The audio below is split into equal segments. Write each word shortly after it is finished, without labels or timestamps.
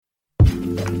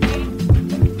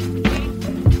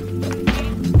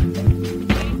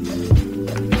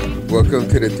Welcome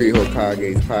to the Three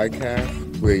Hokages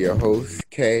podcast. We're your hosts,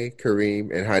 Kay,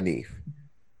 Kareem, and Hanif.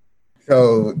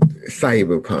 So,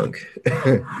 Cyberpunk.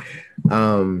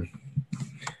 um,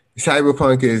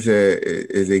 Cyberpunk is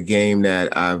a game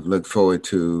that I've looked forward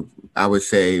to. I would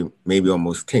say maybe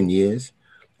almost 10 years,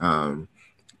 and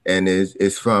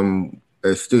it's from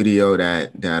a studio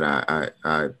that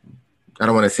I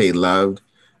don't want to say loved,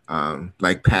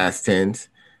 like past tense.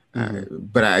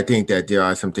 But I think that there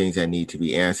are some things that need to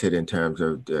be answered in terms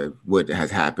of what has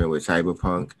happened with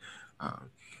Cyberpunk. Um,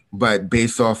 but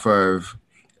based off of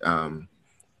um,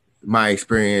 my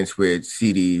experience with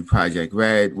CD Projekt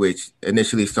Red, which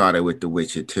initially started with The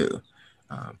Witcher 2,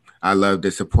 I love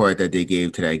the support that they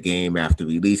gave to that game after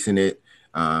releasing it,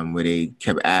 where they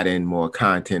kept adding more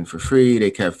content for free.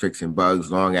 They kept fixing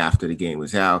bugs long after the game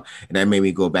was out, and that made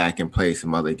me go back and play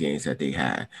some other games that they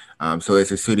had. So it's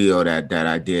a studio that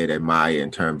I did admire in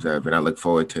terms of, and I look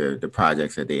forward to the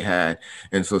projects that they had.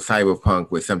 And so Cyberpunk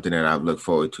was something that I've looked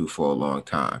forward to for a long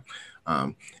time.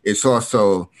 It's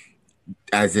also,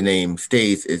 as the name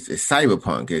states, it's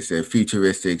cyberpunk. It's a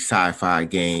futuristic sci-fi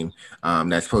game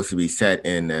that's supposed to be set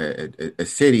in a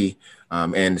city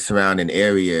and surrounding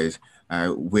areas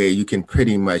where you can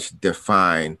pretty much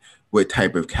define what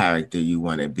type of character you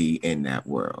want to be in that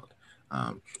world.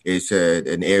 It's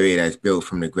an area that's built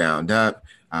from the ground up.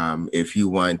 If you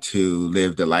want to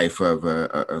live the life of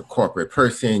a corporate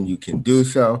person, you can do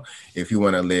so. If you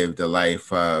want to live the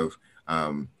life of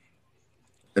a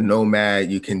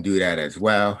nomad, you can do that as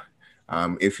well.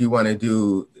 If you want to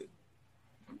do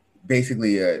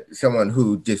basically someone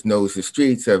who just knows the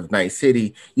streets of Night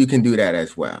City, you can do that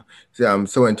as well.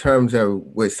 So in terms of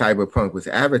what Cyberpunk was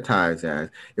advertised as,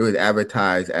 it was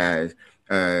advertised as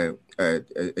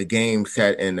a game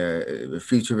set in a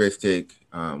futuristic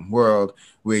world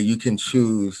where you can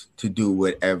choose to do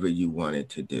whatever you wanted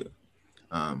to do.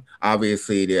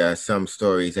 Obviously, there are some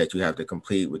stories that you have to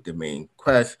complete with the main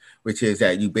quest, which is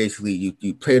that you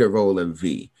play the role of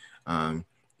V.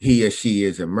 He or she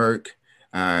is a merc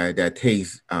that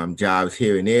takes jobs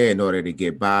here and there in order to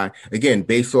get by. Again,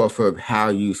 based off of how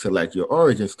you select your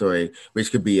origin story,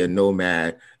 which could be a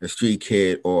nomad, a street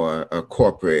kid, or a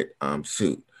corporate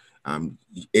suit.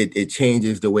 It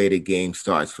changes the way the game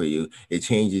starts for you. It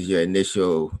changes your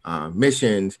initial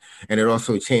missions, and it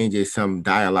also changes some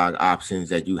dialogue options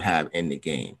that you have in the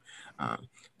game.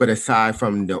 But aside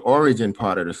from the origin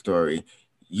part of the story,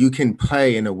 you can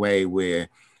play in a way where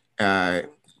uh,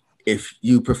 if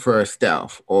you prefer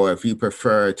stealth or if you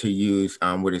prefer to use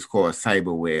what is called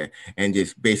cyberware and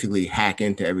just basically hack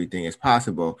into everything as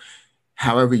possible,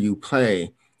 however you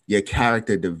play, your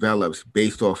character develops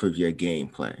based off of your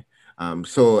gameplay.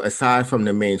 So aside from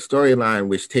the main storyline,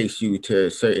 which takes you to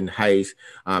certain heights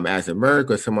as a merc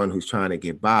or someone who's trying to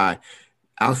get by,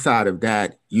 outside of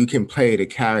that, you can play the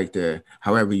character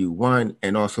however you want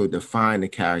and also define the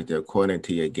character according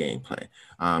to your gameplay.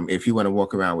 If you want to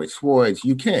walk around with swords,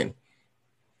 you can.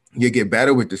 You get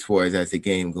better with the swords as the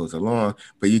game goes along,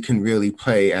 but you can really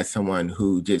play as someone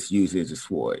who just uses a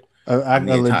sword A the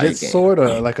entire legit game. sword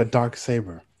or like a dark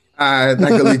saber?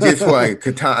 Like a legit sword,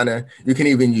 katana. You can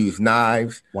even use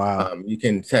knives. Wow. You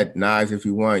can set knives if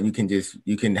you want. You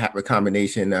can have a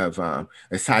combination of a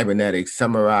cybernetic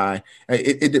samurai.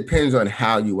 It depends on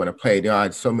how you want to play. There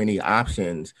are so many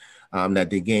options that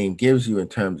the game gives you in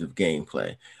terms of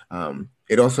gameplay.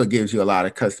 It also gives you a lot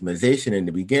of customization in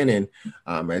the beginning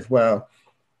as well.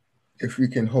 If you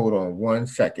can hold on 1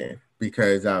 second,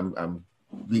 because I'm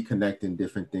reconnecting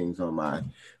different things on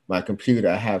my computer.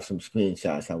 I have some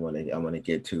screenshots I want to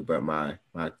get to, but my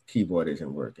keyboard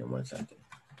isn't working. 1 second.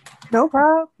 No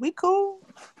problem. We cool.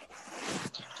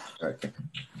 Okay.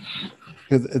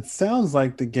 Because it sounds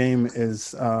like the game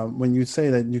is when you say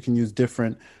that you can use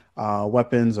different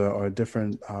weapons or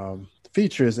different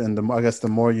features, and I guess the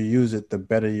more you use it, the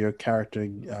better your character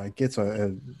gets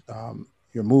or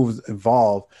your moves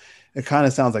evolve. It kind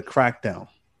of sounds like Crackdown.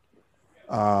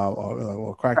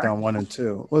 Or Crackdown 1 and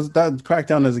 2. Was that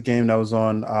Crackdown is a game that was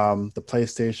on the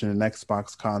PlayStation and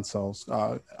Xbox consoles,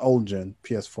 old gen,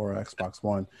 PS4, Xbox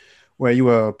One, where you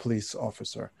were a police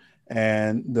officer.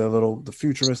 And the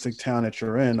futuristic town that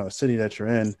you're in or city that you're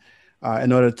in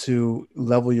order to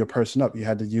level your person up, you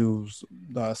had to use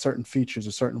certain features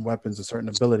or certain weapons or certain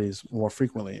abilities more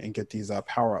frequently and get these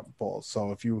power-up balls.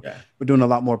 So if you were doing a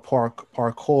lot more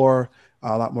parkour,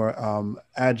 a lot more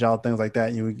agile things like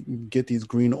that, you would get these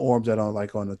green orbs that are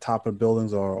like on the top of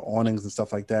buildings or awnings and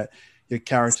stuff like that. Your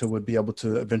character would be able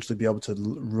to eventually be able to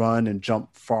run and jump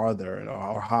farther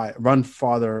or run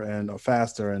farther or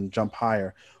faster and jump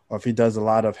higher. Or if he does a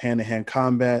lot of hand-to-hand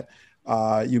combat,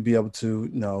 you'd be able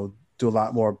to, do a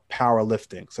lot more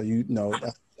powerlifting. So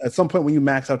at some point when you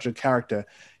max out your character,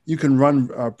 you can run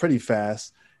pretty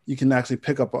fast. You can actually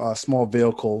pick up small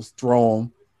vehicles,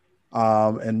 throw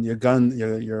them, and your gun,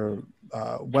 your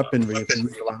weaponry. You can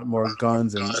use a lot more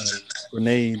guns and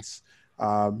grenades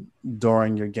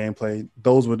during your gameplay.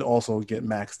 Those would also get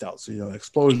maxed out. So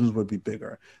explosions would be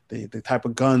bigger. The type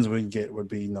of guns we get would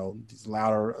be these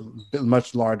louder,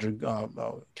 much larger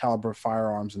caliber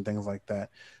firearms and things like that.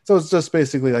 So it's just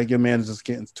basically like your man is just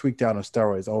getting tweaked out on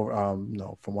steroids over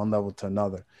from one level to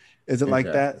another. Is it like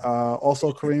that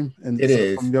also, Kareem? It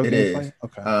is. From your gameplay? Is.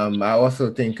 Okay. I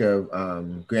also think of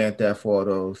Grand Theft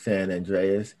Auto San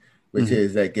Andreas, which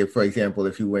is like, for example,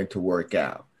 if you went to work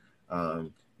out,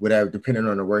 whatever, depending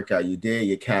on the workout you did,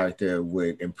 your character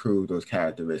would improve those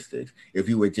characteristics. If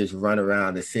you would just run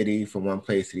around the city from one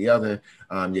place to the other,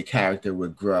 your character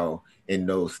would grow in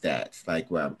those stats, like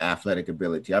athletic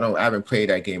ability. I haven't played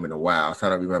that game in a while, so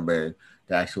I don't remember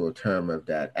the actual term of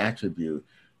that attribute.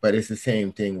 But it's the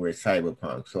same thing with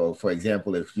Cyberpunk. So, for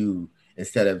example, if you,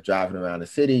 instead of driving around the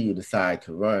city, you decide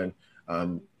to run,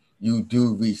 you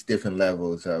do reach different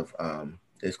levels of,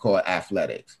 it's called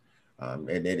athletics. And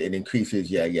it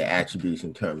increases your attributes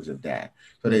in terms of that.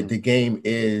 So the game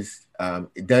is,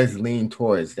 it does lean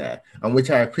towards that,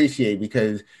 which I appreciate,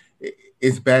 because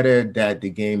it's better that the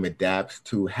game adapts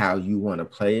to how you want to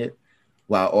play it,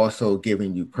 while also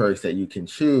giving you perks that you can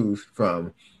choose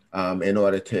from in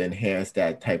order to enhance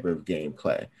that type of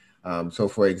gameplay. So,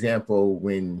 for example,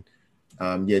 when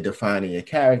you're defining a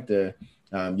character,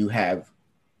 you have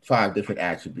 5 different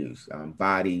attributes: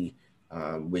 body,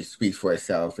 which speaks for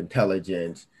itself,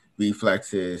 intelligence,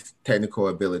 reflexes, technical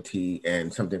ability,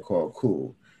 and something called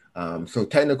cool. So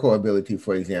technical ability,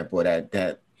 for example,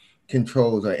 that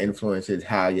controls or influences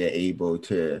how you're able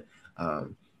to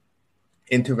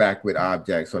interact with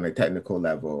objects on a technical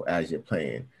level as you're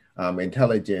playing.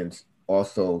 Intelligence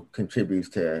also contributes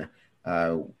to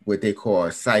what they call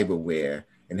cyberware,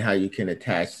 and how you can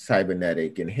attach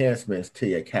cybernetic enhancements to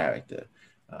your character.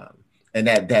 And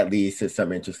that leads to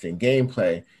some interesting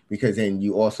gameplay, because then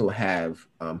you also have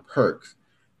perks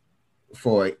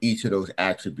for each of those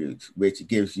attributes, which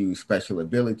gives you special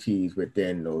abilities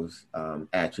within those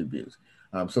attributes.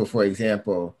 So, for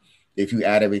example, if you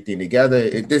add everything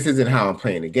together, this isn't how I'm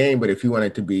playing the game, but if you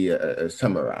wanted to be a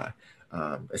samurai,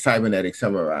 a cybernetic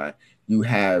samurai,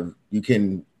 you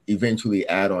can eventually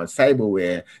add on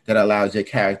cyberware that allows your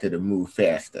character to move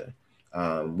faster,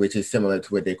 which is similar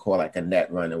to what they call like a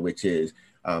net runner, which is,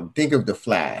 think of the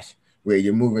Flash, where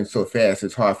you're moving so fast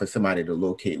it's hard for somebody to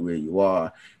locate where you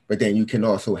are, but then you can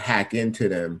also hack into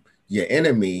them, your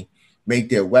enemy, make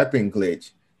their weapon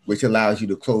glitch, which allows you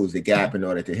to close the gap in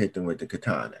order to hit them with the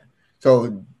katana.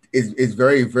 So it's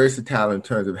very versatile in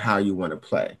terms of how you want to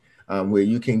play, where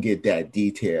you can get that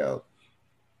detail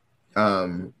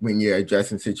when you're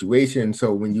addressing situations.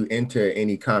 So when you enter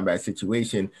any combat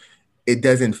situation, it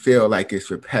doesn't feel like it's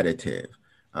repetitive.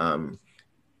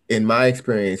 In my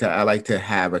experience, I like to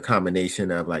have a combination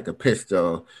of like a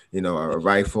pistol, a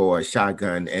rifle, or a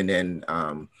shotgun, and then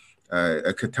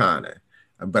a katana.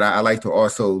 But I like to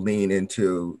also lean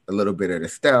into a little bit of the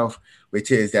stealth,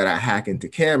 which is that I hack into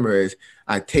cameras.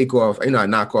 I take off, I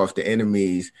knock off the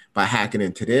enemies by hacking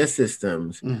into their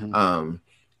systems.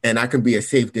 And I can be a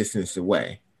safe distance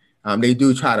away. They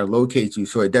do try to locate you,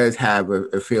 so it does have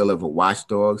a feel of a Watch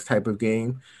Dogs type of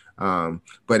game.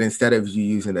 But instead of you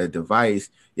using a device,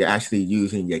 you're actually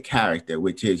using your character,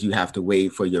 which is you have to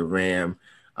wait for your RAM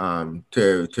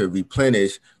to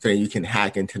replenish so that you can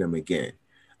hack into them again.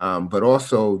 But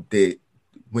also,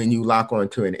 when you lock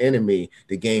onto an enemy,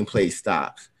 the gameplay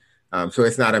stops. So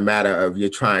it's not a matter of you're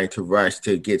trying to rush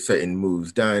to get certain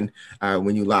moves done.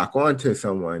 When you lock onto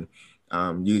someone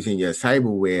using your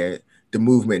cyberware, the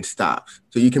movement stops.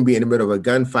 So you can be in the middle of a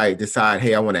gunfight, decide,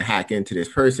 hey, I want to hack into this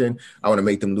person. I want to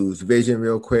make them lose vision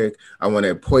real quick. I want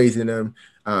to poison them.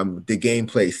 The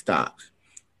gameplay stops.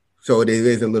 So there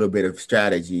is a little bit of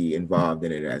strategy involved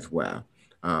in it as well.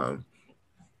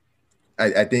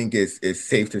 I think it's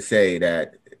safe to say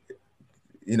that,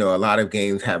 a lot of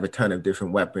games have a ton of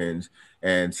different weapons,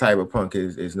 and Cyberpunk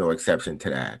is no exception to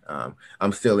that.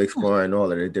 I'm still exploring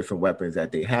all of the different weapons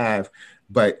that they have,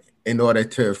 but in order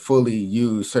to fully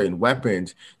use certain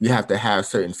weapons, you have to have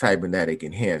certain cybernetic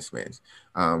enhancements.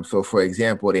 So, for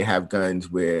example, they have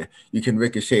guns where you can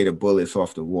ricochet the bullets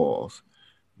off the walls.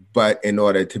 But in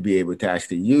order to be able to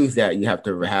actually use that, you have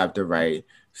to have the right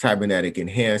cybernetic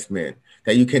enhancement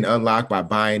that you can unlock by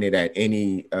buying it at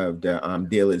any of the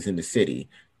dealers in the city.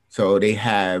 So they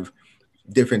have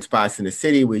different spots in the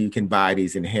city where you can buy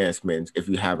these enhancements if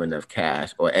you have enough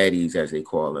cash, or eddies as they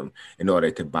call them, in order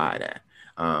to buy that.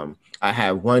 I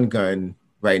have one gun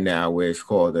right now where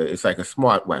it's like a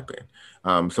smart weapon.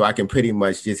 So I can pretty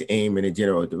much just aim in a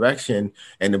general direction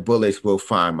and the bullets will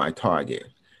find my target.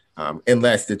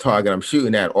 Unless the target I'm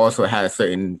shooting at also has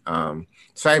certain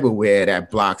cyberware that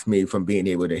blocks me from being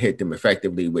able to hit them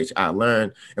effectively, which I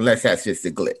learned, unless that's just a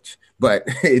glitch. But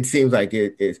it seems like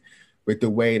it is with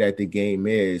the way that the game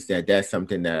is, that's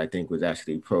something that I think was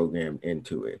actually programmed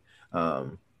into it.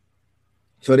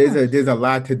 So there's a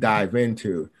lot to dive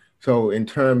into. So in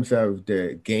terms of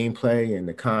the gameplay and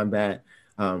the combat,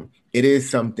 it is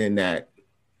something that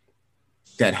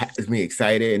has me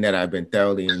excited and that I've been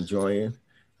thoroughly enjoying.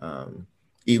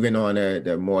 Even on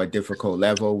the more difficult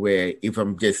level, where if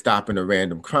I'm just stopping a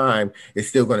random crime, it's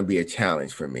still going to be a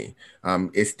challenge for me.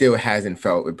 It still hasn't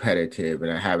felt repetitive,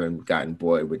 and I haven't gotten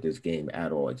bored with this game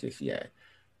at all just yet.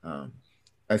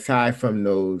 Aside from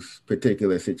those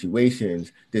particular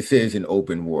situations, this is an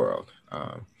open world.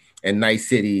 And Night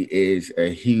City is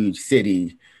a huge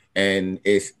city, and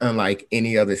it's unlike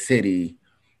any other city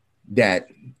that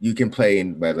you can play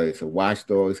in, whether it's a Watch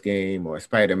Dogs game or a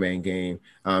Spider-Man game,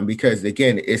 because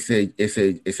again, it's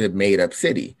a made-up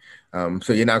city.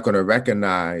 So you're not going to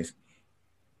recognize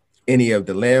any of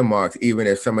the landmarks, even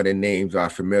if some of the names are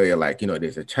familiar, like,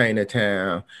 there's a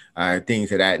Chinatown,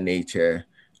 things of that nature.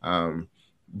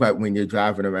 But when you're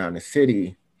driving around the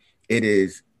city, it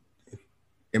is,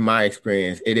 in my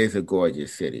experience, it is a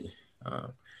gorgeous city.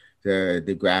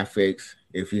 The graphics,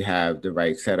 if you have the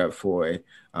right setup for it,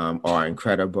 are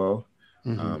incredible.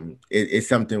 It's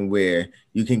something where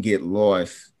you can get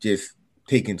lost just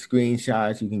taking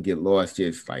screenshots. You can get lost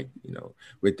just like,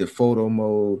 with the photo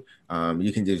mode.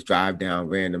 You can just drive down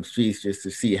random streets just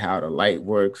to see how the light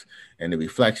works and the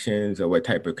reflections or what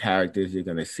type of characters you're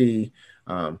going to see.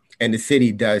 And the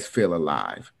city does feel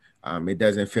alive. It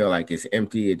doesn't feel like it's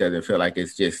empty. It doesn't feel like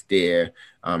it's just there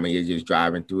and you're just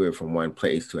driving through it from one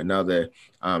place to another.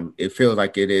 It feels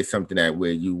like it is something that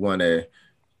where you want to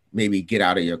maybe get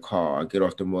out of your car, get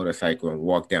off the motorcycle and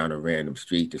walk down a random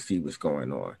street to see what's going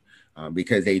on,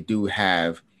 because they do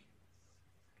have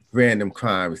random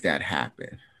crimes that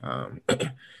happen.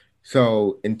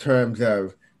 So in terms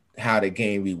of how the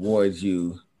game rewards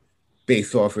you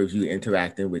based off of you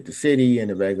interacting with the city and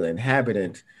the regular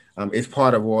inhabitants, it's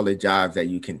part of all the jobs that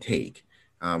you can take.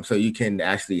 So you can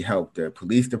actually help the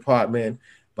police department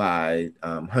by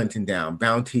hunting down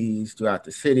bounties throughout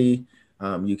the city.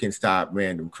 You can stop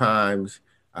random crimes.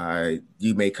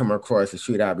 You may come across a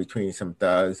shootout between some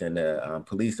thugs and the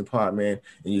police department,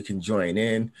 and you can join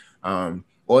in.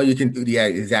 Or you can do the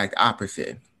exact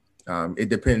opposite. It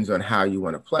depends on how you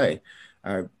want to play.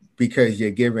 Because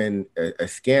you're given a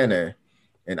scanner,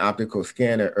 an optical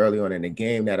scanner early on in the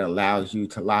game that allows you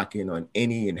to lock in on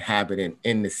any inhabitant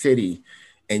in the city,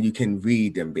 and you can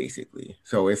read them basically.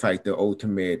 So it's like the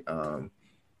ultimate,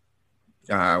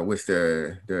 what's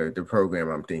the program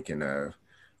I'm thinking of,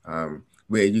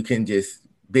 where you can just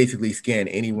basically scan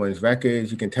anyone's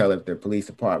records. You can tell if the police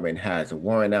department has a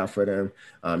warrant out for them.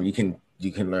 You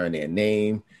can learn their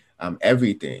name,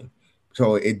 everything.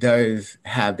 So it does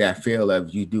have that feel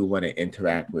of you do want to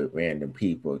interact with random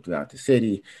people throughout the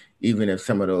city, even if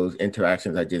some of those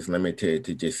interactions are just limited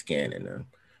to just scanning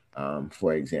them,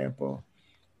 for example.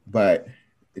 But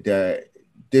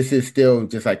this is still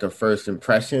just like a first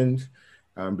impressions,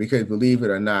 because believe it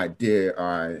or not, there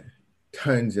are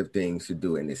tons of things to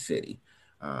do in the city.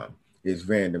 There's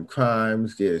random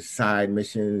crimes, there's side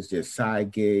missions, there's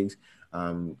side gigs.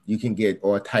 You can get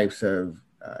all types of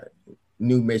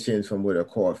new missions from what are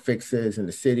called fixers in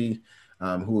the city,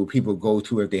 who people go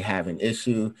to if they have an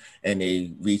issue, and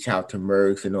they reach out to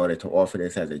Mercs in order to offer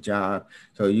this as a job.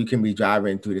 So you can be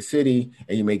driving through the city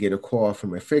and you may get a call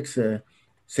from a fixer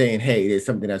saying, hey, there's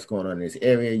something that's going on in this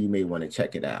area. You may want to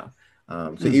check it out.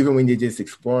 So even when you're just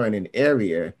exploring an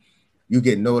area, you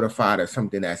get notified of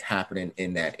something that's happening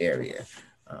in that area.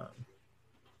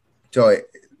 So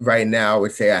right now, I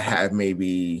would say I have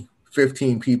maybe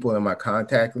 15 people in my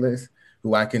contact list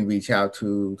who I can reach out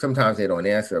to. Sometimes they don't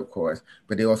answer, of course,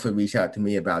 but they also reach out to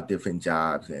me about different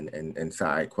jobs and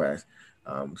side quests.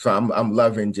 So I'm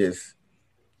loving just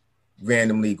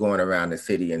randomly going around the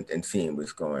city and seeing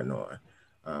what's going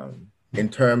on. In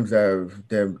terms of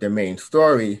the main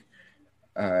story,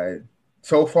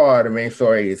 so far the main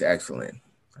story is excellent.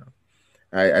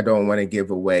 I don't want to give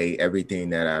away everything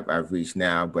that I've reached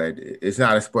now, but it's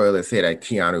not a spoiler to say that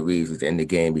Keanu Reeves is in the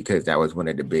game, because that was one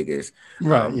of the biggest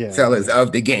sellers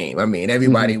of the game. I mean,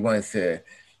 everybody wants to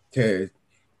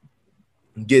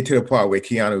get to the part where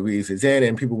Keanu Reeves is in,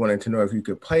 and people wanted to know if you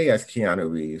could play as Keanu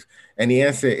Reeves. And the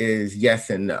answer is yes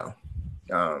and no.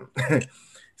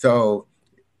 So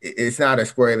it's not a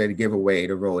spoiler to give away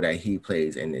the role that he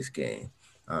plays in this game.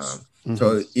 Mm-hmm.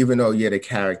 So even though you're the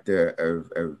character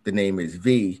of the name is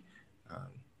V,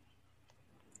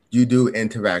 you do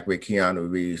interact with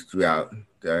Keanu Reeves throughout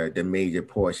the major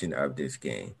portion of this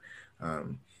game.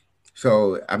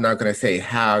 So I'm not going to say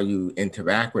how you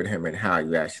interact with him and how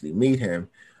you actually meet him,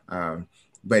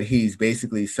 but he's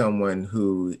basically someone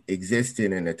who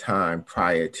existed in a time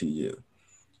prior to you.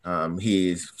 He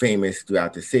is famous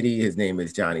throughout the city. His name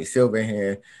is Johnny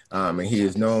Silverhand, and he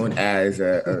is known as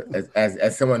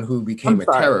as someone who became a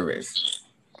terrorist.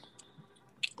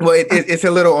 Well, it's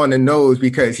a little on the nose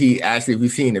because he actually, if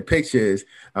you've seen the pictures,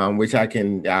 which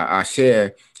I'll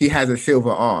share, he has a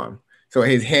silver arm. So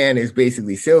his hand is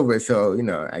basically silver. So,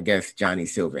 I guess Johnny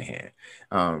Silverhand.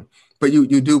 But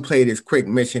you do play this quick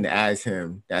mission as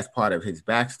him. That's part of his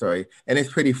backstory. And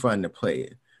it's pretty fun to play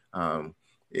it.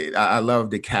 I love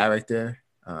the character.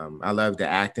 I love the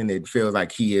acting. It feels like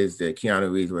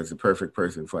Keanu Reeves was the perfect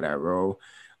person for that role.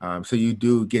 So you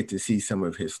do get to see some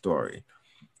of his story.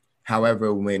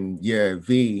 However, when you're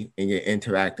V and you're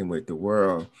interacting with the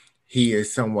world, he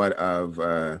is somewhat of,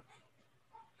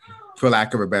 for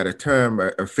lack of a better term,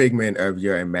 a figment of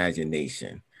your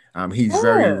imagination. He's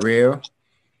very real,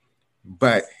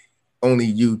 but only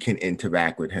you can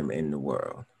interact with him in the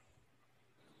world,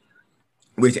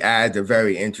 which adds a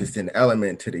very interesting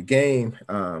element to the game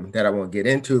that I won't get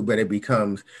into, but it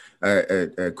becomes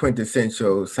a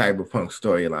quintessential cyberpunk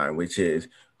storyline, which is,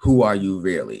 who are you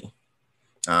really?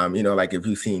 Like if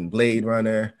you've seen Blade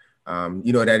Runner,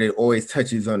 that it always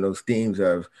touches on those themes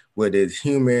of what is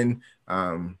human,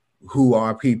 who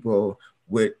are people,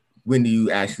 when do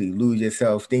you actually lose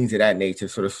yourself, things of that nature.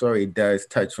 So the story does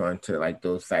touch on to like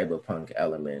those cyberpunk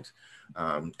elements.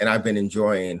 And I've been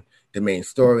enjoying the main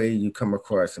story. You come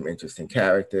across some interesting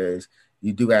characters.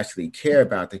 You do actually care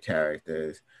about the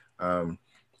characters.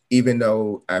 Even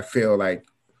though I feel like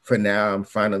for now, I'm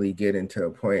finally getting to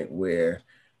a point where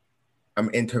I'm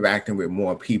interacting with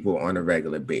more people on a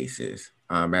regular basis,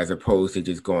 as opposed to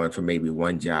just going from maybe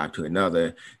one job to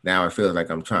another. Now it feels like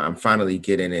I'm finally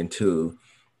getting into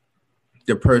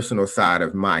the personal side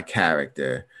of my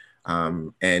character,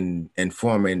 and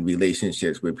forming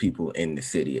relationships with people in the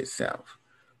city itself.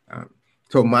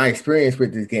 So my experience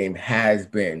with this game has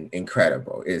been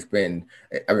incredible. I've been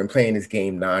playing this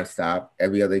game nonstop.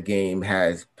 Every other game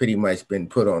has pretty much been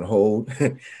put on hold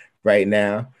right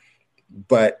now,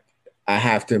 but I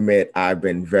have to admit, I've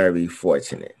been very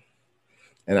fortunate.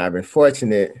 And I've been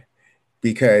fortunate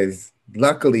because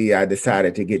luckily I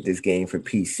decided to get this game for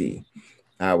PC.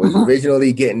 I was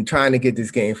originally trying to get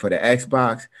this game for the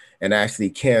Xbox, and actually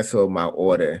canceled my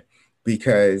order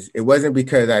because it wasn't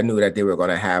because I knew that they were going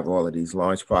to have all of these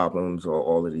launch problems or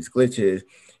all of these glitches.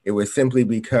 It was simply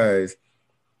because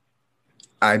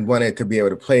I wanted to be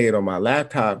able to play it on my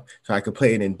laptop so I could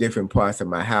play it in different parts of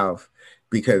my house,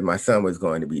 because my son was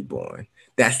going to be born.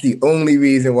 That's the only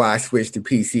reason why I switched to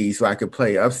PC, so I could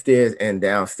play upstairs and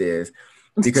downstairs.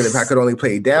 Because if I could only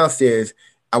play downstairs,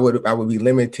 I would be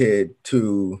limited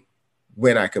to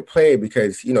when I could play,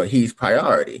 because he's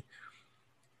priority.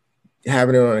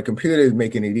 Having it on a computer is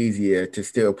making it easier to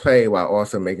still play while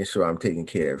also making sure I'm taking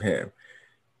care of him.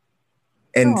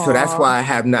 And so that's why I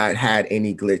have not had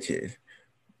any glitches.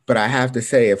 But I have to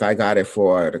say, if I got it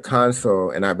for the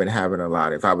console and I've been having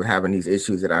if I was having these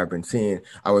issues that I've been seeing,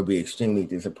 I would be extremely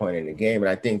disappointed in the game. And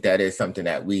I think that is something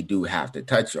that we do have to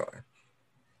touch on.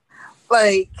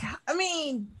 Because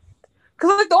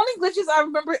the only glitches I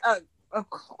remember,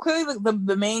 clearly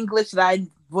the main glitch that I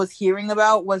was hearing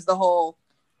about was the whole,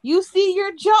 you see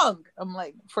your junk. I'm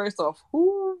like, first off,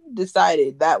 who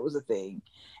decided that was a thing?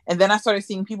 And then I started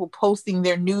seeing people posting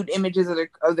their nude images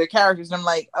of their characters. And I'm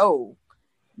like, oh,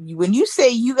 when you say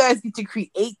you guys get to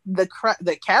create the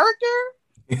character,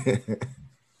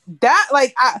 that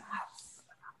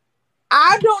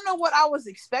I don't know what I was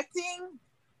expecting,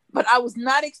 but I was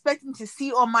not expecting to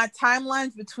see on my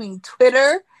timelines between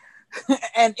Twitter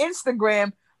and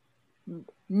Instagram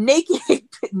naked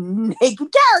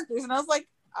characters, and I was like,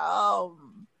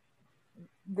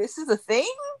 this is a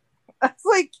thing. I was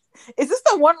like, is this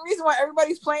the one reason why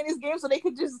everybody's playing this game, so they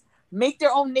could just make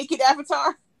their own naked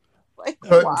avatar?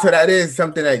 So that is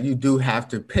something that you do have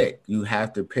to pick. You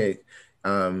have to pick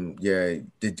the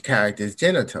character's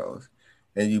genitals,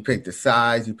 and you pick the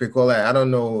size, you pick all that. I don't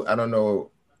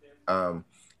know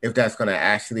if that's going to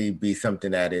actually be something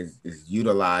that is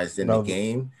utilized in the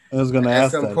game. I was going to at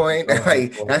ask some that. point.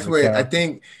 That's where I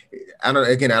think. I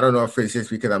don't know if it's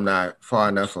just because I'm not far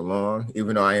enough along,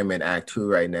 even though I am in Act 2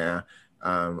 right now,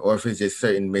 or if it's just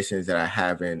certain missions that I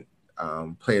haven't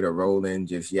played a role in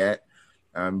just yet.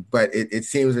 But it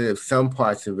seems as if some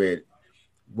parts of it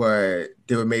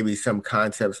there were maybe some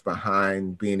concepts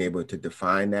behind being able to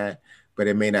define that, but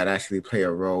it may not actually play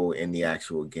a role in the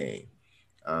actual game.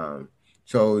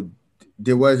 So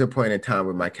there was a point in time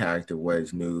where my character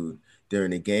was nude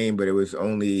during the game, but it was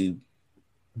only,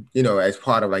 as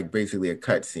part of like basically a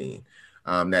cutscene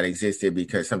that existed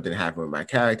because something happened with my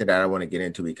character that I don't want to get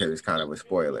into because it's kind of a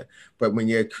spoiler. But when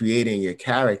you're creating your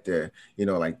character,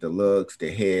 like the looks, the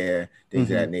hair,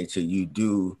 things of that nature, you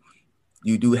do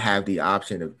have the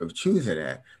option of choosing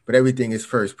that, but everything is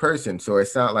first person. So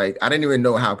it's not like, I didn't even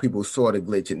know how people saw the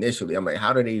glitch initially. I'm like,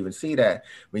 how do they even see that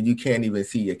when you can't even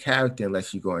see your character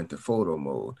unless you go into photo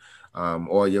mode,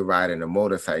 or you're riding a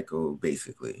motorcycle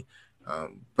basically.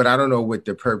 But I don't know what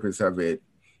the purpose of it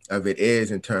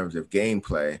is in terms of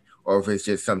gameplay, or if it's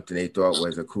just something they thought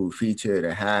was a cool feature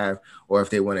to have, or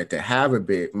if they wanted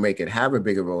to make it have a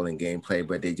bigger role in gameplay,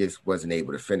 but they just wasn't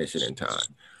able to finish it in time.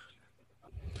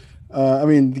 I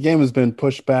mean, the game has been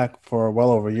pushed back for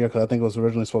well over a year because I think it was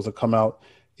originally supposed to come out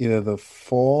either the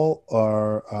fall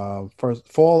or first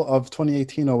fall of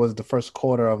 2018, or was it the first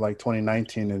quarter of like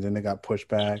 2019, and then it got pushed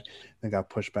back. It got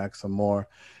pushed back some more,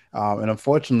 and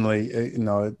unfortunately,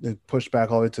 it pushed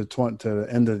back all the way to the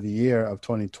end of the year of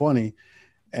 2020,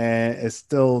 and it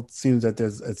still seems that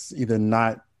there's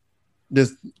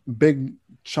big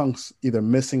chunks either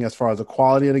missing as far as the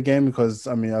quality of the game, because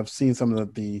I mean I've seen some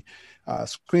of the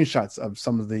screenshots of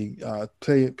some of the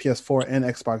PS4 and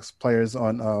Xbox players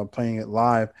on playing it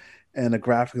live, and the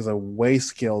graphics are way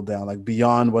scaled down, like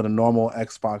beyond what a normal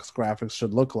Xbox graphics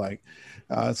should look like.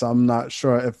 So I'm not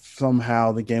sure if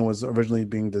somehow the game was originally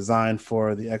being designed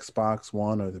for the Xbox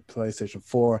One or the PlayStation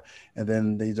 4, and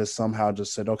then they just somehow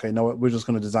just said, okay, no, we're just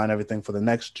going to design everything for the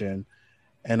next gen,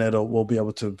 and we'll be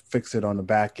able to fix it on the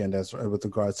back end as with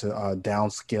regards to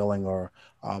downscaling or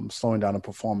slowing down the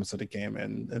performance of the game,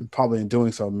 and probably in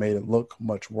doing so made it look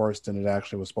much worse than it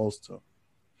actually was supposed to.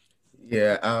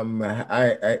 Yeah,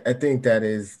 I think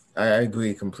I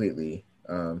agree completely.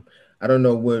 I don't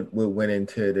know what went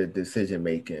into the decision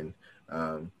making,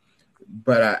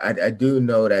 but I do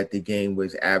know that the game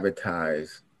was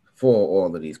advertised for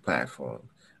all of these platforms.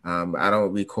 I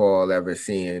don't recall ever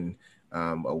seeing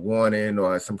a warning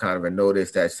or some kind of a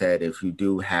notice that said if you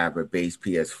do have a base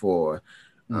PS4,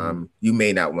 you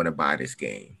may not want to buy this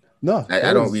game. No,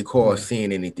 I don't recall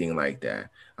seeing anything like that.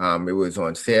 It was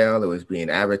on sale. It was being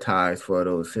advertised for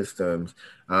those systems,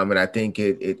 and I think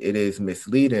it is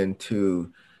misleading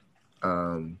to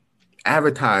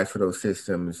advertise for those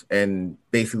systems. And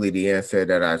basically, the answer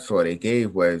that I saw they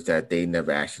gave was that they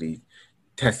never actually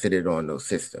tested it on those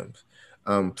systems,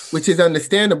 which is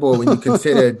understandable when you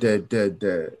consider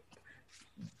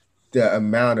the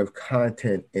amount of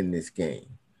content in this game,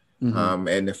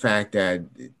 and the fact that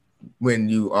when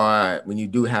you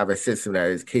do have a system that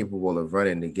is capable of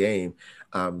running the game,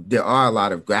 there are a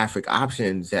lot of graphic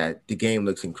options that the game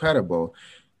looks incredible,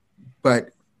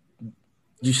 but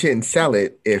you shouldn't sell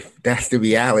it if that's the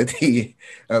reality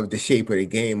of the shape of the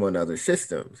game on other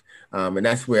systems. And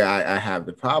that's where I have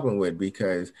the problem with,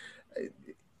 because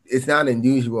it's not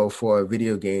unusual for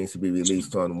video games to be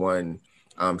released on one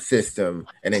system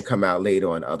and then come out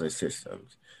later on other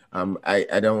systems. I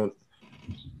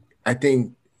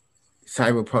think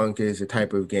Cyberpunk is a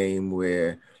type of game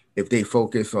where if they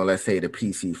focus on, let's say, the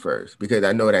PC first, because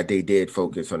I know that they did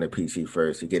focus on the PC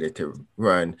first to get it to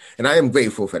run, and I am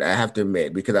grateful for that, I have to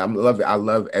admit, because I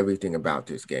love everything about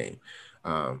this game.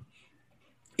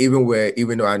 Even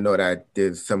though I know that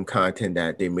there's some content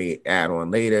that they may add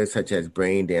on later, such as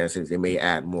brain dances, they may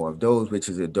add more of those, which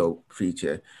is a dope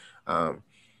feature.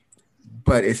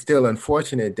 But it's still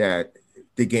unfortunate that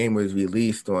the game was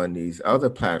released on these other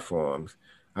platforms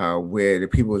where the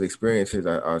people's experiences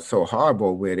are so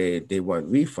horrible, where they want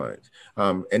refunds.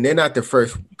 And they're not the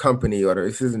first company, or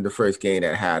this isn't the first game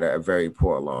that had a very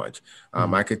poor launch.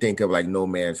 I could think of like No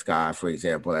Man's Sky, for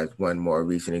example, as one more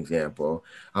recent example.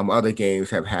 Other games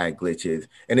have had glitches,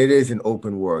 and it is an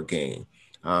open world game.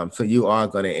 So you are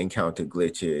going to encounter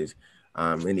glitches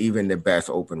in even the best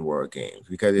open world games,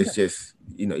 because it's just,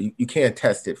 you can't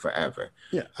test it forever.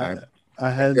 Yeah. I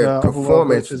had the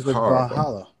performance is with horrible.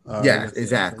 Valhalla. Yeah,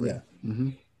 exactly. Yeah. Mm-hmm.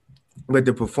 But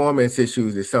the performance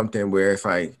issues is something where it's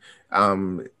like,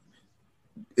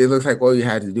 it looks like all you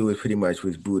had to do is pretty much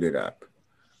was boot it up,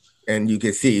 and you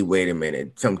could see, wait a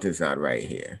minute, something's not right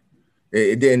here.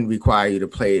 It didn't require you to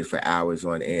play it for hours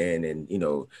on end and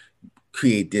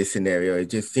create this scenario.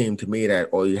 It just seemed to me that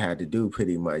all you had to do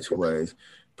pretty much was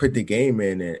put the game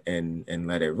in and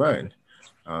let it run.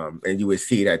 And you would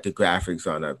see that the graphics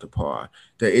aren't up to par.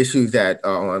 The issues that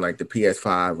are on like the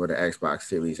PS5 or the Xbox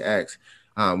Series X,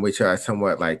 which are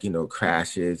somewhat like,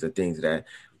 crashes or things that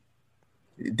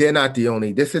they're not the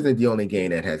only, this isn't the only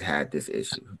game that has had this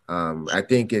issue. I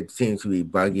think it seems to be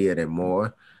buggier than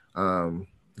more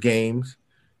games,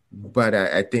 but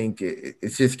I think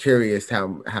it's just curious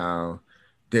how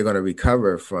they're going to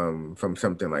recover from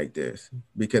something like this,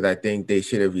 because I think they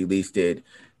should have released it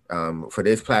for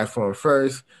this platform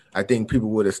first. I think people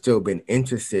would have still been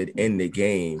interested in the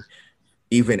game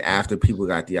even after people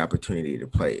got the opportunity to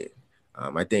play it.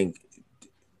 I think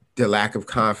the lack of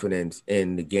confidence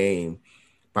in the game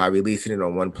by releasing it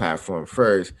on one platform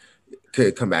first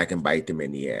could come back and bite them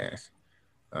in the ass.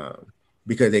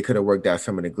 Because they could have worked out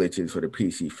some of the glitches for the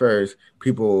PC first.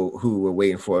 People who were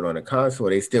waiting for it on the console,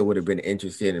 they still would have been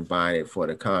interested in buying it for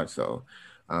the console.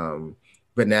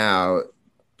 But now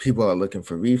people are looking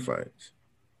for refunds,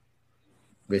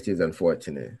 which is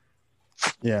unfortunate.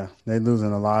 Yeah, they're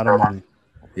losing a lot of money.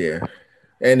 Yeah.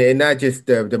 And not just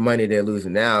the money they're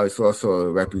losing now, it's also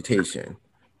a reputation.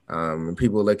 When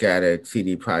people look at a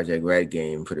CD Projekt Red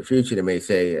game for the future, they may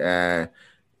say,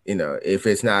 if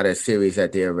it's not a series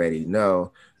that they already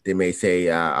know, they may say,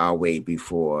 I'll wait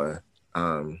before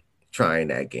trying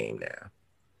that game now.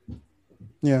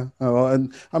 Yeah, well,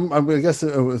 and I guess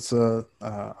it was a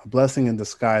blessing in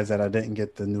disguise that I didn't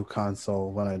get the new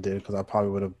console when I did, because I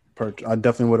probably would have I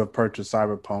definitely would have purchased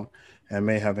Cyberpunk and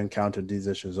may have encountered these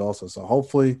issues also. So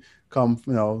hopefully, come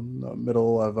the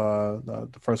middle of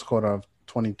the first quarter of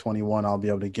 2021, I'll be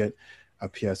able to get a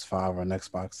PS5 or an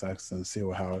Xbox X and see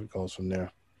how it goes from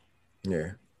there.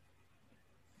 Yeah.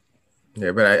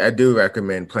 Yeah, but I do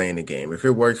recommend playing the game. If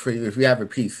it works for you, if you have a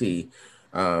PC,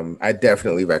 I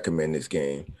definitely recommend this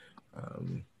game.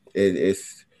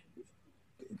 It's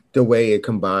the way it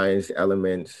combines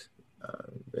elements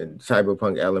and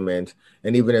cyberpunk elements,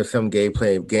 and even if some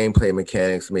gameplay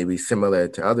mechanics may be similar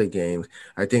to other games,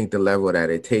 I think the level that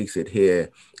it takes it here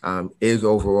is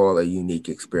overall a unique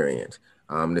experience.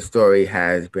 The story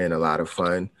has been a lot of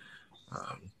fun.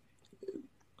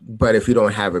 But if you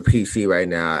don't have a PC right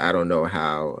now, I don't know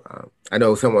how. I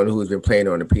know someone who's been playing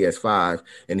on the PS5,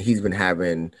 and he's been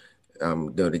having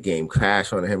the game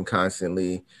crash on him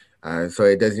constantly. So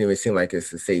it doesn't even seem like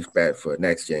it's a safe bet for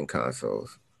next gen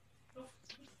consoles.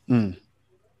 Oh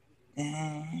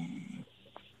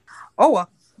well.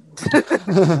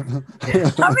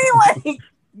 I mean,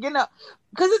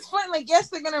 because it's fun. Like, yes,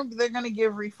 they're gonna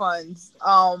give refunds.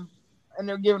 And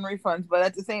they're giving refunds, but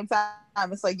at the same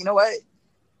time, it's like, you know what?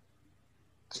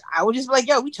 I would just be like,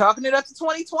 yo, we chalking it up to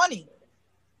 2020.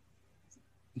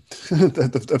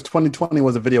 If 2020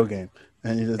 was a video game,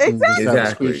 and you just have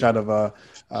a screenshot of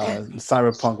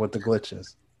Cyberpunk with the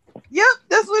glitches. Yep,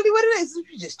 that's really what it is.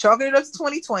 We're just chalking it up to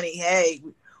 2020. Hey,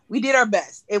 we did our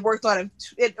best. It worked on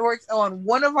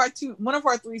one of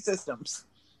our three systems.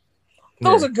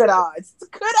 Those are good odds.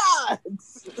 Good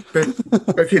odds.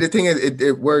 But see, the thing is,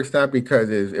 it works not because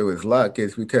it was luck.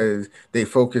 It's because they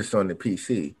focused on the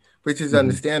PC, which is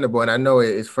understandable. And I know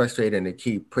it's frustrating to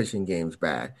keep pushing games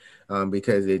back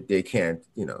because they can't,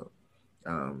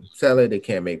 sell it. They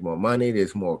can't make more money.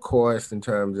 There's more cost in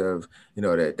terms of,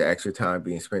 the extra time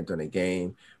being spent on a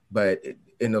game. But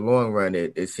in the long run,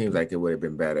 it seems like it would have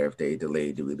been better if they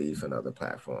delayed the release on other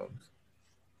platforms.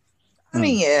 I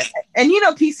mean, yeah. And,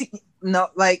 PC,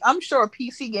 I'm sure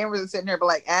PC gamers are sitting there, but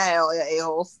like,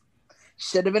 a-holes.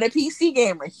 Should have been a PC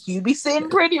gamer. You'd be sitting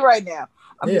pretty right now.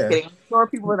 I'm just kidding. I'm sure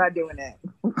people are not doing that.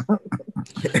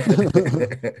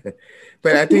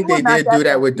 But I think they did do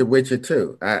that with The Witcher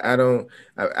 2.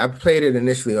 I played it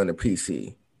initially on the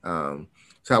PC.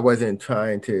 So I wasn't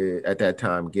trying to, at that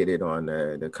time, get it on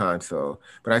the console.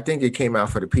 But I think it came out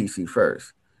for the PC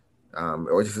first.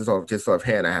 Or just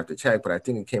offhand, I have to check, but I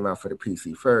think it came out for the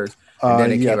PC first, and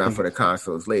then it came out for the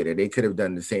consoles later. They could have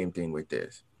done the same thing with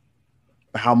this.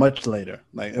 How much later?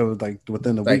 Like, it was like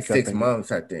within the week. Like 6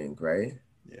 months, I think, right?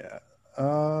 Yeah.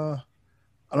 I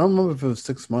don't remember if it was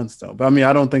 6 months though. But I mean,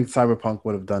 I don't think Cyberpunk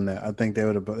would have done that. I think they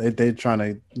would have. They're trying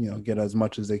to, get as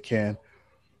much as they can.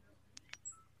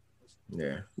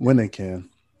 Yeah. When they can.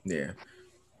 Yeah.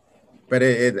 But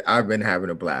I've been having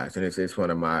a blast, and it's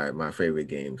one of my favorite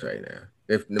games right now.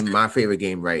 If my favorite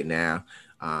game right now,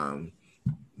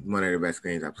 one of the best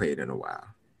games I played in a while.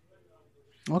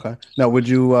 Okay. Now, would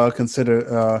you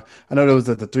consider? I know there was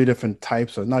the three different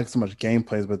types, or not so much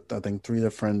gameplays, but I think three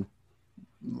different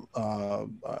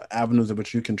avenues in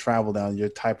which you can travel down your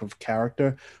type of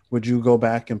character. Would you go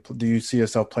back and do you see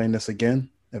yourself playing this again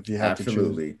if you had to choose?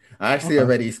 Absolutely. I actually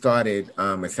already started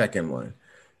a second one.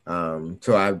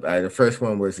 So I the first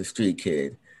one was the Street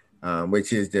Kid,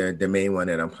 which is the main one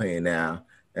that I'm playing now,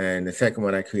 and the second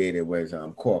one I created was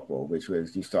Corporal, which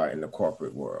was you start in the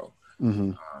corporate world.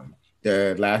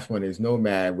 the last one is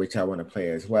Nomad, which I want to play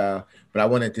as well. But I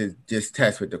wanted to just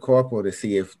test with the Corporal to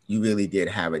see if you really did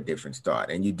have a different start,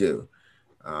 and you do.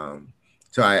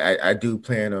 So I do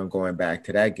plan on going back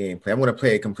to that gameplay. I'm going to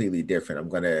play it completely different. I'm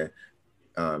going to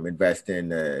invest in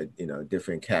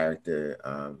different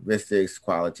characteristics,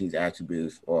 qualities,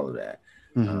 attributes, all of that.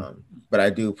 But I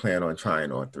do plan on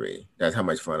trying all three. That's how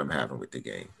much fun I'm having with the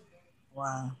game.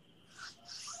 Wow.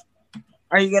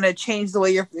 Are you gonna change the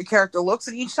way your character looks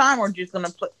at each time, or just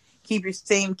gonna keep your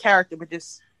same character but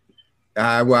just?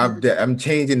 Well, I'm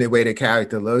changing the way the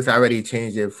character looks. I already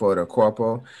changed it for the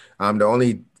Corporal. The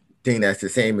only thing that's the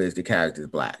same is the character's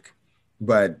black,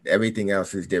 but everything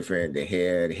else is different. The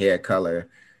hair color,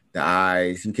 the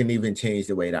eyes. You can even change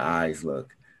the way the eyes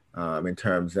look, in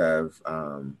terms of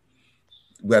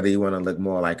whether you want to look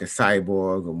more like a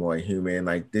cyborg or more human.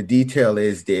 Like the detail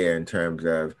is there in terms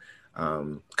of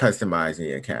customizing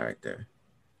your character.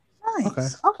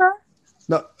 Nice. Okay.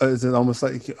 No, is it almost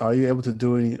like, are you able to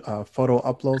do any photo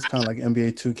uploads, kind of like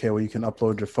NBA 2K, where you can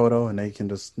upload your photo and they can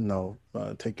just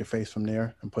take your face from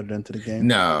there and put it into the game?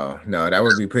 No, that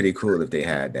would be pretty cool if they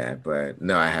had that, but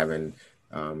no, I haven't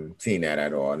seen that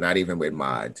at all. Not even with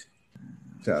mods.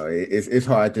 So it's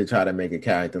hard to try to make a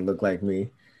character look like me.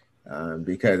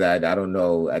 Because I don't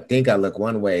know. I think I look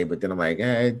one way, but then I'm like,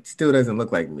 it still doesn't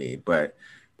look like me. But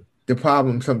the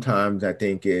problem sometimes I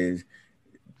think is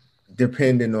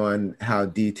depending on how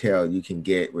detailed you can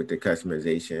get with the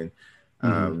customization.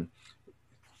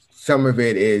 Some of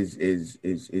it is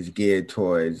geared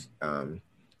towards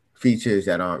features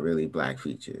that aren't really black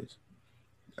features.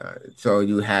 So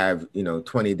you have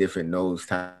 20 different nose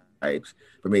types,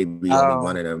 but maybe only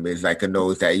one of them is like a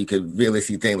nose that you could really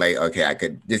see thing like,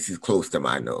 okay, this is close to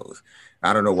my nose.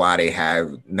 I don't know why they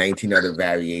have 19 other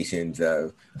variations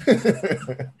of, so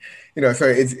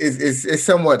it's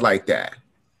somewhat like that.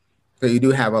 So you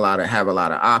do have a lot of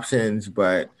options,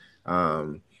 but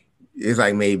it's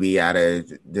like maybe out of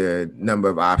the number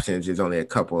of options, there's only a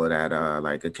couple that are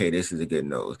like, okay, this is a good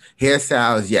nose.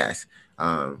 Hairstyles, yes.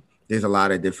 There's a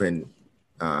lot of different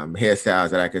hairstyles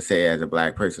that I could say as a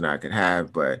black person I could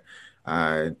have, but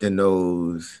the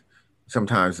nose,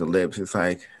 sometimes the lips, it's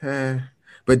like,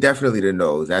 but definitely the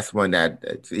nose. That's one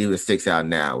that even sticks out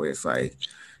now. Where it's like,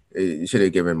 you should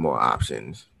have given more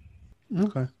options.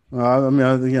 Okay. Well, I mean,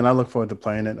 again, I look forward to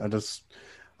playing it.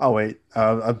 I'll wait.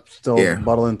 I'm still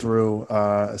muddling through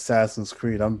Assassin's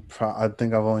Creed. I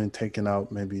think I've only taken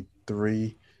out maybe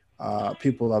 3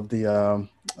 people of the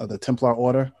Templar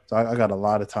Order. So I got a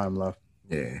lot of time left.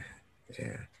 Yeah.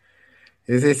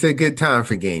 It's a good time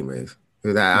for gamers.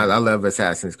 I love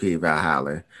Assassin's Creed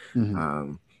Valhalla.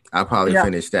 I'll probably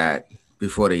finish that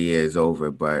before the year is over,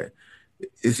 but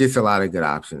it's just a lot of good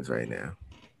options right now.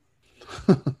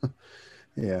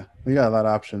 Yeah, we got a lot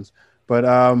of options. But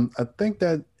I think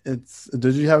that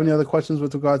did you have any other questions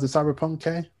with regards to Cyberpunk,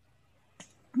 Kay?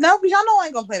 No, but y'all know I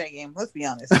ain't gonna play that game. Let's be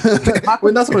honest.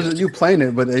 Well, not so much you playing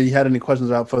it, but you had any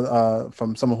questions out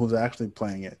from someone who's actually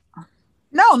playing it?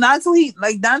 No, not until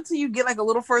you get like a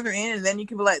little further in, and then you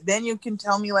can be like, then you can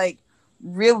tell me like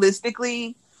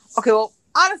realistically. Okay, well,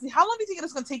 honestly, how long do you think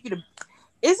it's gonna take you to?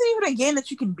 Is it even a game that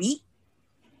you can beat?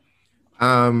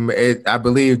 I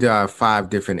believe there are 5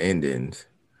 different endings.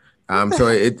 So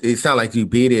it's not like you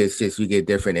beat it. It's just you get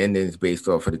different endings based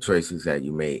off of the choices that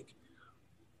you make.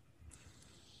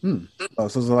 Oh,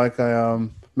 so it's like a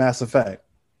Mass Effect.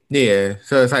 Yeah,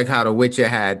 so it's like how The Witcher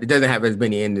it doesn't have as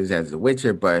many endings as The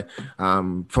Witcher, but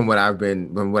from what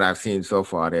I've seen so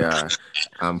far, there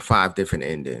are 5 different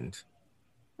endings.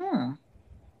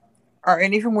 Are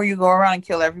any of them where you go around and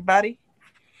kill everybody?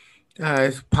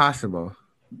 It's possible.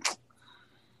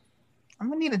 I'm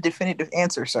gonna need a definitive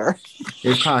answer, sir.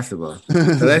 It's possible.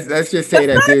 So let's just say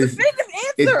that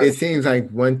it seems like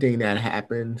one thing that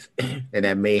happens and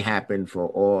that may happen for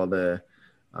all the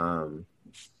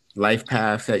life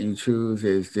paths that you choose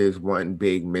is there's one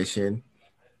big mission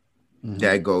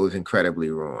that goes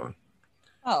incredibly wrong.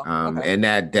 Okay. And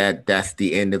that's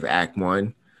the end of Act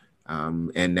 1,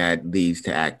 and that leads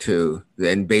to Act 2.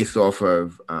 Then based off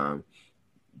of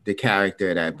the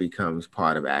character that becomes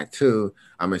part of Act 2,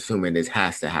 I'm assuming this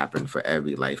has to happen for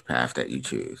every life path that you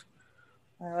choose.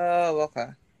 Oh, okay.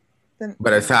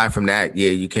 But aside from that,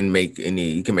 you can make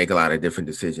a lot of different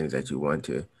decisions that you want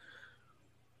to.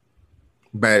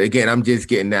 But again, I'm just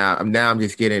getting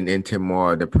into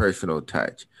more the personal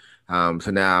touch. So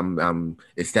now I'm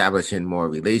establishing more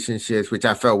relationships, which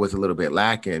I felt was a little bit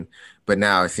lacking, but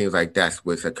now it seems like that's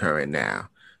what's occurring now.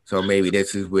 So maybe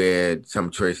this is where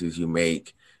some choices you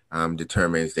make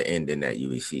determines the ending that you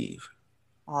receive.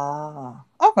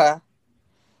 Okay.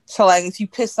 So like if you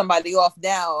piss somebody off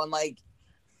now and like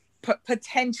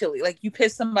potentially, like, you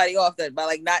piss somebody off that by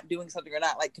like not doing something or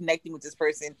not like connecting with this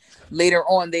person later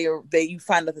on, you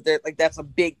find out that they're like, that's a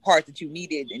big part that you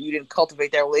needed and you didn't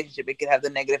cultivate that relationship. It could have the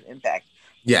negative impact.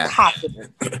 Yeah. Possible.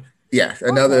 Yes.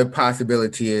 Another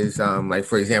possibility is like,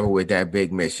 for example, with that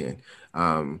big mission,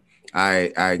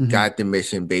 I got the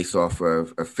mission based off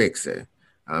of a fixer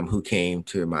who came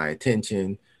to my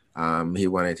attention. He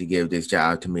wanted to give this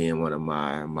job to me and one of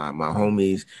my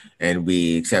homies, and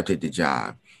we accepted the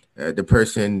job. The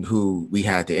person who we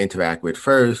had to interact with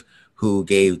first, who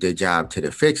gave the job to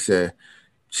the fixer,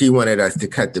 she wanted us to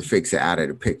cut the fixer out of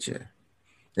the picture.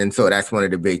 And so that's one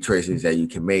of the big choices that you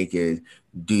can make is,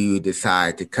 do you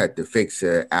decide to cut the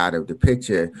fixer out of the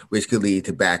picture, which could lead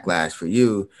to backlash for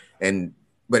you,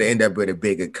 but end up with a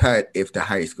bigger cut if the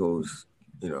heist goes,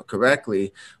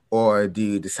 correctly, or do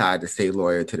you decide to stay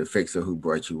loyal to the fixer who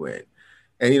brought you in?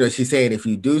 And, she's saying if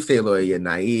you do stay loyal, you're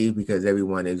naive because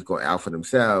everyone is going out for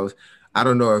themselves. I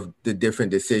don't know if the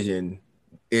different decision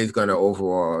is going to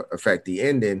overall affect the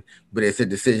ending, but it's a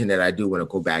decision that I do want to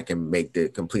go back and make the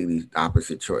completely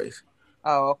opposite choice.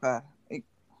 Oh, okay.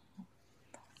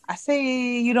 I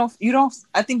say you don't.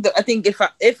 I think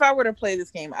if I were to play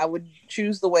this game, I would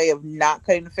choose the way of not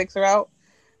cutting the fixer out,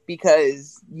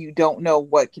 because you don't know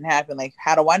what can happen. Like,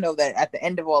 how do I know that at the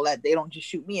end of all that they don't just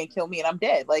shoot me and kill me and I'm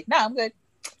dead? Like, nah, I'm good.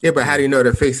 Yeah, but how do you know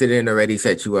the fixer didn't already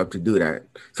set you up to do that?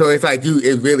 So it's like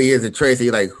it really is a choice.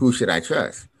 You're like, who should I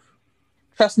trust?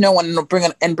 Trust no one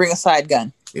and bring a side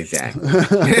gun. Exactly.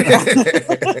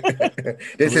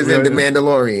 This isn't the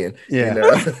Mandalorian. Yeah.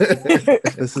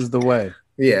 This is the way.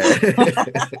 Yeah.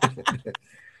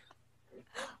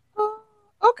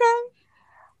 Okay.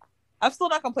 I'm still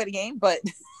not gonna play the game, but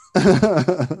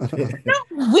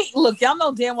look, y'all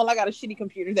know damn well I got a shitty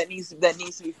computer that needs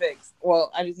to be fixed.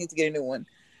 Well, I just need to get a new one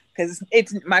because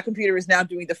my computer is now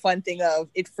doing the fun thing of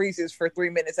it freezes for 3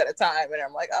 minutes at a time, and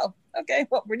I'm like, oh, okay,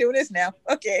 well, we're doing this now.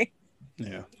 Okay.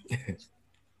 Yeah.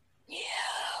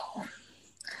 Yeah.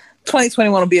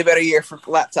 2021 will be a better year for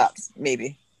laptops,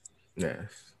 maybe.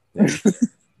 Yes.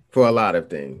 For a lot of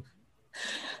things.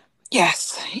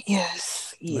 Yes.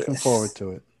 Looking forward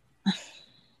to it.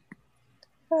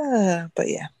 But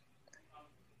yeah.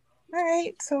 All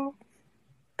right. So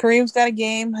Kareem's got a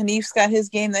game. Hanif's got his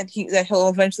game that he'll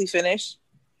eventually finish,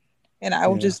 and I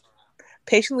will just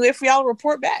patiently wait for y'all to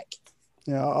report back.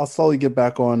 Yeah, I'll slowly get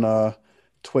back on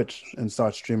Twitch and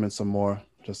start streaming some more,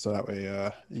 just so that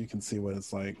way you can see what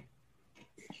it's like.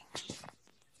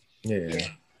 Yeah.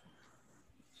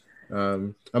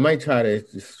 I might try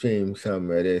to stream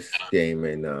some of this game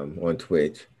and on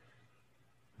Twitch.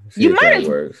 See you if might that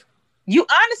works. You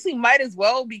honestly might as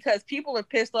well, because people are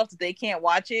pissed off that they can't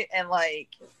watch it and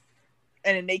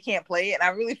then they can't play it. And I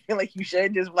really feel like you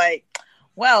should just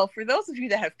well, for those of you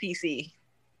that have PC,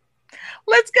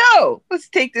 let's go. Let's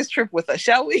take this trip with us,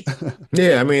 shall we?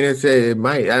 Yeah, I mean, it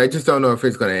might. I just don't know if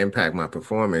it's going to impact my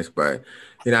performance, but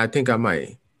I think I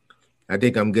might. I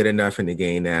think I'm good enough in the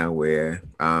game now where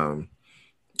I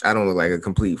don't look like a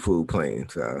complete fool playing.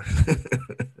 So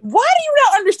why do you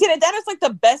not understand it? That is like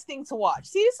the best thing to watch.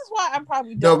 See, this is why I'm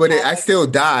probably no, but I still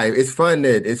die. It's fun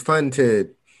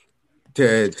to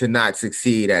not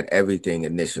succeed at everything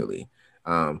initially.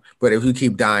 But if you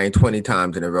keep dying 20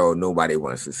 times in a row, nobody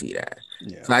wants to see that.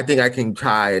 Yeah. So I think I can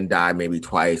try and die maybe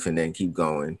twice and then keep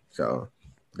going. So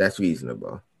that's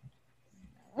reasonable.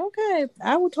 Okay,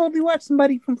 I would totally watch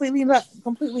somebody completely die.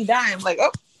 I'm like,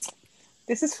 oh,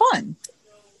 this is fun.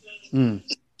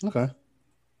 Okay.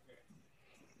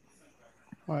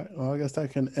 All right. Well, I guess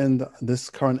that can end this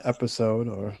current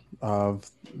episode of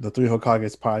the Three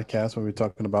Hokages podcast, where we're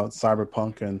talking about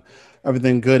Cyberpunk and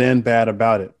everything good and bad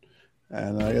about it.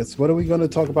 And I guess, what are we going to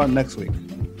talk about next week?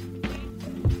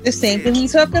 The same thing we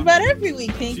talk about every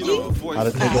week, Pinky. How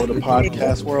to take over the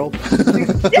podcast world.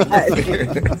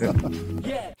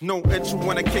 No intro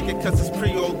when I kick it, cause it's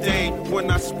preordained.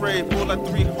 When I spray, roll like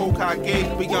 3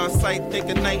 Hokage. We on sight, think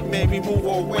a nightmare, we move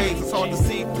all ways. It's hard to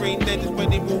see 3 ninjas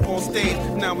when they move on stage.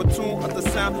 Now in tune of the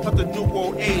sound of the new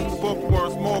old age.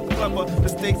 Bookworms more clever, the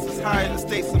stakes is higher, the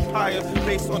stakes empire.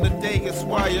 Based on the day it's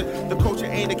wired. The culture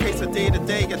ain't a case of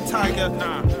day-to-day attire.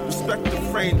 Respect the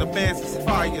frame, the man's is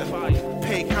fire.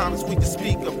 Pay homage when you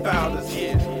speak about us.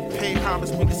 Pay homage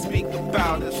when you speak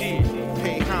about us.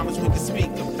 Pay homage when you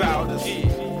speak about us.